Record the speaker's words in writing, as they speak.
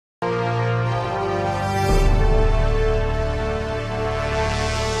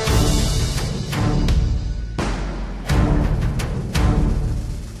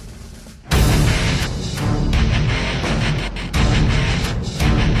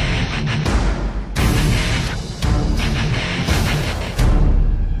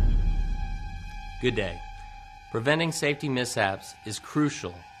Good day. Preventing safety mishaps is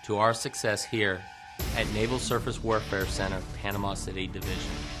crucial to our success here at Naval Surface Warfare Center, Panama City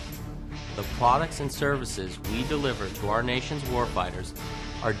Division. The products and services we deliver to our nation's warfighters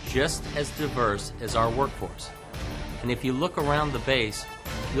are just as diverse as our workforce. And if you look around the base,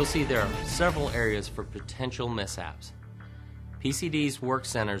 you'll see there are several areas for potential mishaps. PCD's work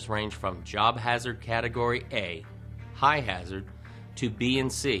centers range from job hazard category A, high hazard, to B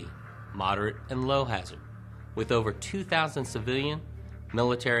and C, moderate and low hazard, with over 2,000 civilian,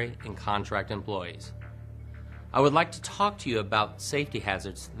 military, and contract employees. I would like to talk to you about safety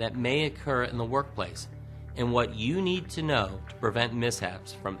hazards that may occur in the workplace and what you need to know to prevent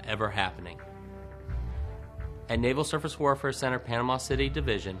mishaps from ever happening. At Naval Surface Warfare Center, Panama City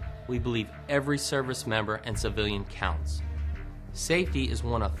Division, we believe every service member and civilian counts. Safety is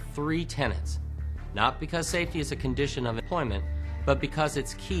one of 3 tenets, not because safety is a condition of employment, but because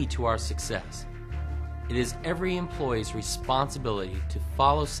it's key to our success. It is every employee's responsibility to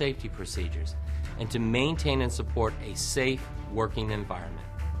follow safety procedures and to maintain and support a safe working environment.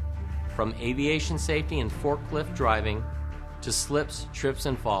 From aviation safety and forklift driving to slips, trips,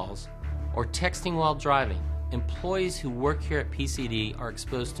 and falls, or texting while driving, employees who work here at PCD are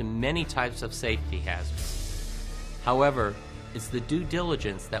exposed to many types of safety hazards. However, it's the due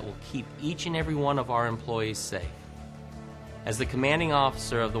diligence that will keep each and every one of our employees safe. As the commanding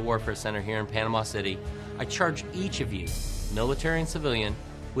officer of the Warfare Center here in Panama City, I charge each of you, military and civilian,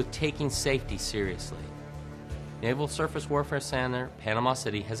 with taking safety seriously. Naval Surface Warfare Center, Panama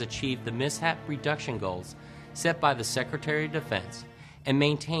City has achieved the mishap reduction goals set by the Secretary of Defense and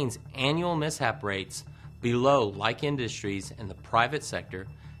maintains annual mishap rates below like industries in the private sector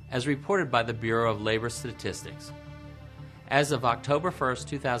as reported by the Bureau of Labor Statistics. As of October 1st,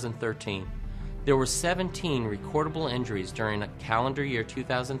 2013, there were 17 recordable injuries during calendar year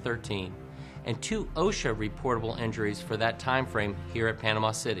 2013 and 2 OSHA reportable injuries for that time frame here at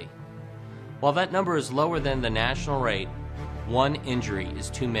Panama City. While that number is lower than the national rate, 1 injury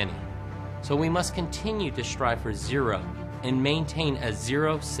is too many. So we must continue to strive for 0 and maintain a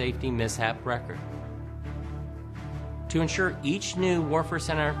 0 safety mishap record. To ensure each new Warfare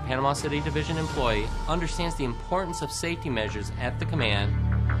Center Panama City Division employee understands the importance of safety measures at the command,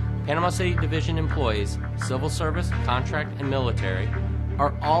 Panama City Division employees, civil service, contract, and military,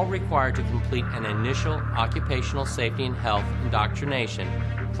 are all required to complete an initial occupational safety and health indoctrination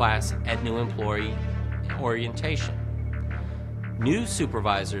class at new employee orientation. New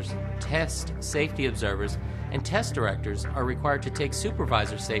supervisors, test safety observers, and test directors are required to take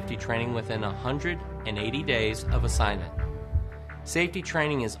supervisor safety training within 180 days of assignment. Safety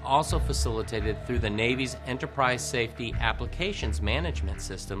training is also facilitated through the Navy's Enterprise Safety Applications Management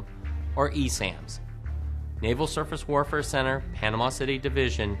System, or ESAMS. Naval Surface Warfare Center, Panama City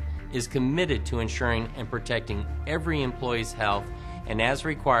Division is committed to ensuring and protecting every employee's health, and as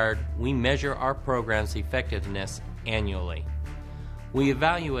required, we measure our program's effectiveness annually. We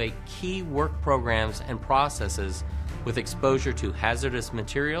evaluate key work programs and processes with exposure to hazardous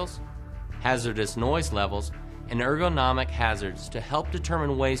materials, hazardous noise levels, and ergonomic hazards to help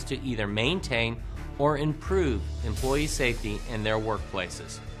determine ways to either maintain or improve employee safety in their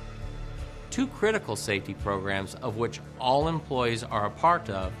workplaces. 2 critical safety programs of which all employees are a part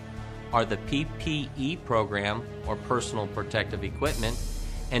of are the PPE program, or Personal Protective Equipment,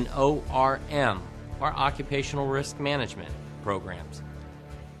 and ORM, or Occupational Risk Management programs.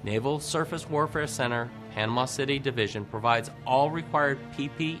 Naval Surface Warfare Center, Panama City Division provides all required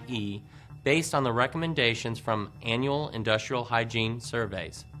PPE based on the recommendations from annual industrial hygiene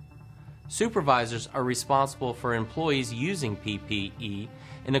surveys. Supervisors are responsible for employees using PPE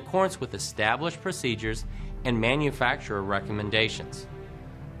in accordance with established procedures and manufacturer recommendations.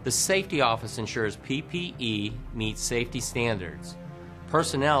 The Safety Office ensures PPE meets safety standards.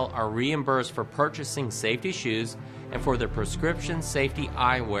 Personnel are reimbursed for purchasing safety shoes and for their prescription safety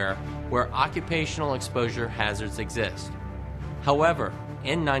eyewear where occupational exposure hazards exist. However,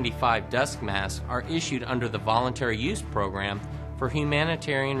 N95 dust masks are issued under the Voluntary Use Program for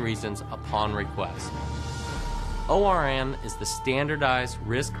humanitarian reasons upon request. ORM is the standardized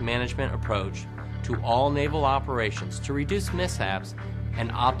risk management approach to all naval operations to reduce mishaps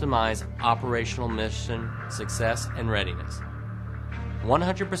and optimize operational mission success and readiness.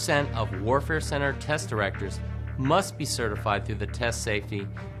 100% of Warfare Center test directors must be certified through the Test Safety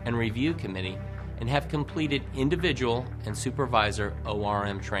and Review Committee and have completed individual and supervisor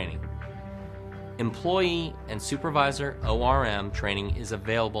ORM training. Employee and supervisor ORM training is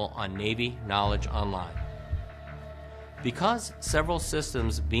available on Navy Knowledge Online. Because several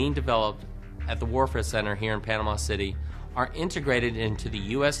systems being developed at the Warfare Center here in Panama City are integrated into the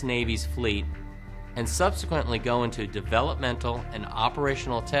U.S. Navy's fleet, and subsequently go into developmental and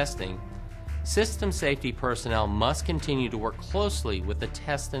operational testing, system safety personnel must continue to work closely with the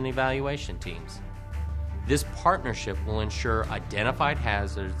test and evaluation teams. This partnership will ensure identified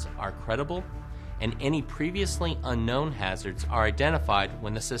hazards are credible and any previously unknown hazards are identified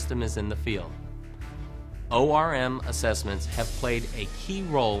when the system is in the field. ORM assessments have played a key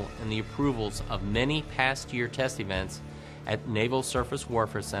role in the approvals of many past year test events at Naval Surface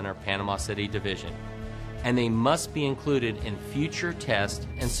Warfare Center, Panama City Division, and they must be included in future tests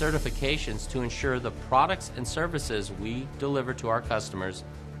and certifications to ensure the products and services we deliver to our customers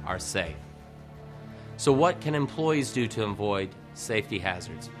are safe. So what can employees do to avoid safety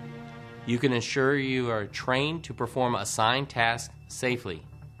hazards? You can ensure you are trained to perform assigned tasks safely.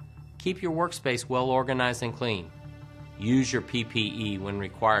 Keep your workspace well organized and clean. Use your PPE when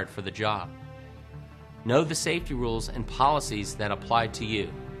required for the job. Know the safety rules and policies that apply to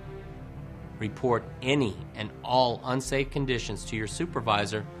you. Report any and all unsafe conditions to your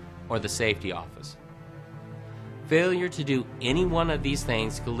supervisor or the safety office. Failure to do any one of these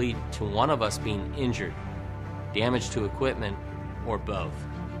things could lead to one of us being injured, damage to equipment, or both.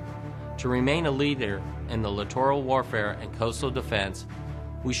 To remain a leader in the littoral warfare and coastal defense,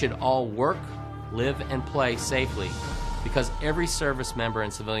 we should all work, live, and play safely because every service member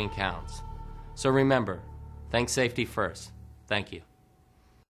and civilian counts. So remember, think safety first. Thank you.